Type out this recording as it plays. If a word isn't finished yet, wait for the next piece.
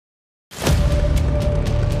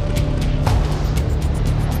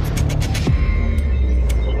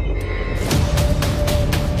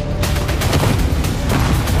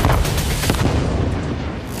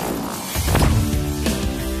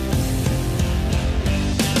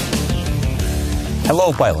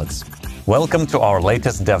Hello pilots! Welcome to our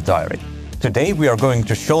latest dev diary. Today we are going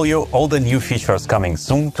to show you all the new features coming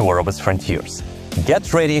soon to Robots Frontiers.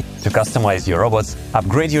 Get ready to customize your robots,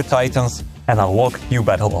 upgrade your titans, and unlock new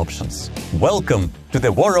battle options. Welcome to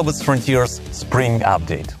the War Robots Frontiers Spring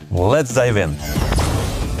Update. Let's dive in!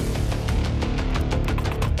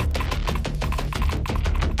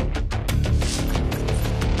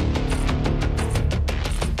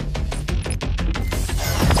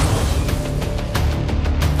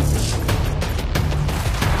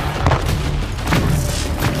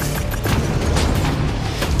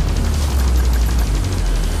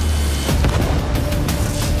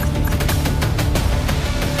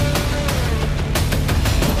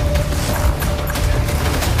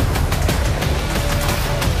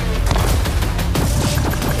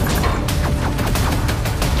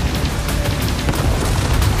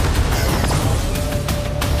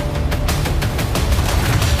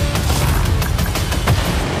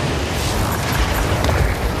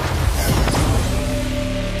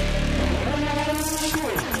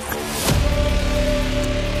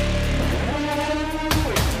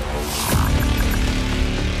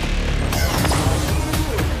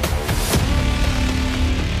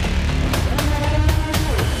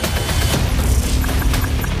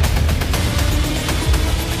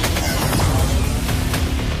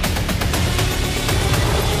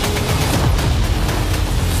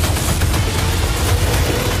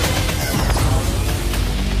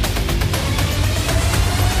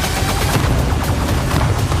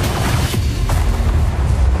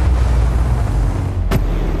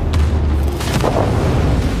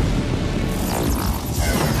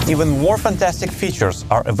 Even more fantastic features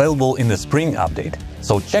are available in the Spring Update,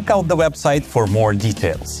 so check out the website for more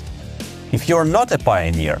details. If you're not a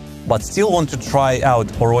pioneer, but still want to try out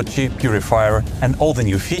Orochi, Purifier and all the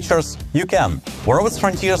new features, you can. Robots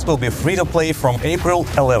Frontiers will be free to play from April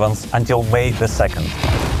 11th until May the 2nd.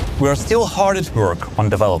 We are still hard at work on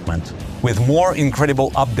development, with more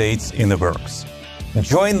incredible updates in the works.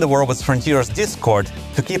 Join the Robots Frontiers Discord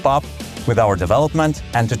to keep up with our development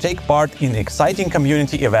and to take part in exciting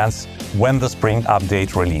community events when the Spring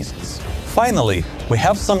Update releases. Finally, we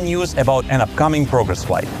have some news about an upcoming progress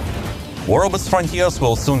flight. Robots Frontiers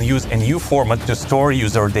will soon use a new format to store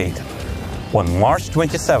user data. On March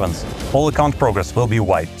 27th, all account progress will be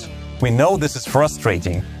wiped. We know this is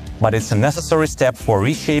frustrating, but it's a necessary step for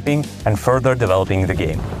reshaping and further developing the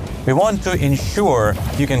game. We want to ensure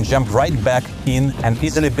you can jump right back in and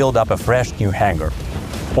easily build up a fresh new hangar.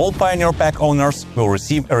 All Pioneer Pack owners will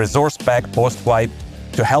receive a resource pack post-wipe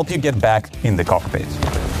to help you get back in the cockpit.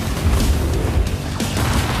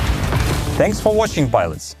 Thanks for watching,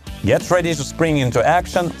 pilots! Get ready to spring into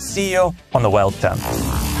action. See you on the Wild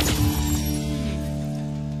 10.